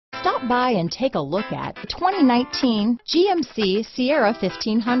Stop by and take a look at the 2019 GMC Sierra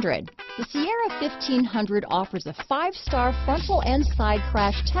 1500. The Sierra 1500 offers a 5-star frontal and side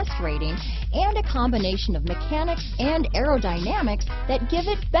crash test rating and a combination of mechanics and aerodynamics that give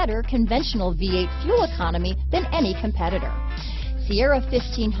it better conventional V8 fuel economy than any competitor. Sierra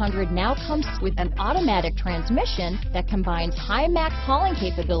 1500 now comes with an automatic transmission that combines high max hauling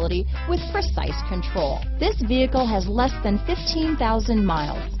capability with precise control. This vehicle has less than 15,000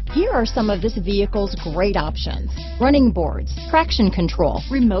 miles. Here are some of this vehicle's great options: running boards, traction control,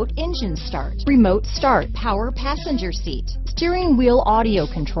 remote engine start, remote start, power passenger seat, steering wheel audio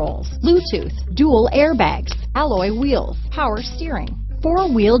controls, Bluetooth, dual airbags, alloy wheels, power steering,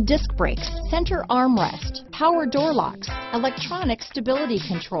 4-wheel disc brakes, center armrest, power door locks, electronic stability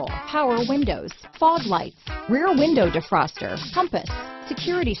control, power windows, fog lights, rear window defroster, compass,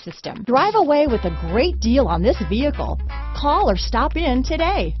 security system. Drive away with a great deal on this vehicle. Call or stop in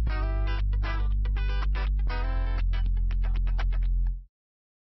today.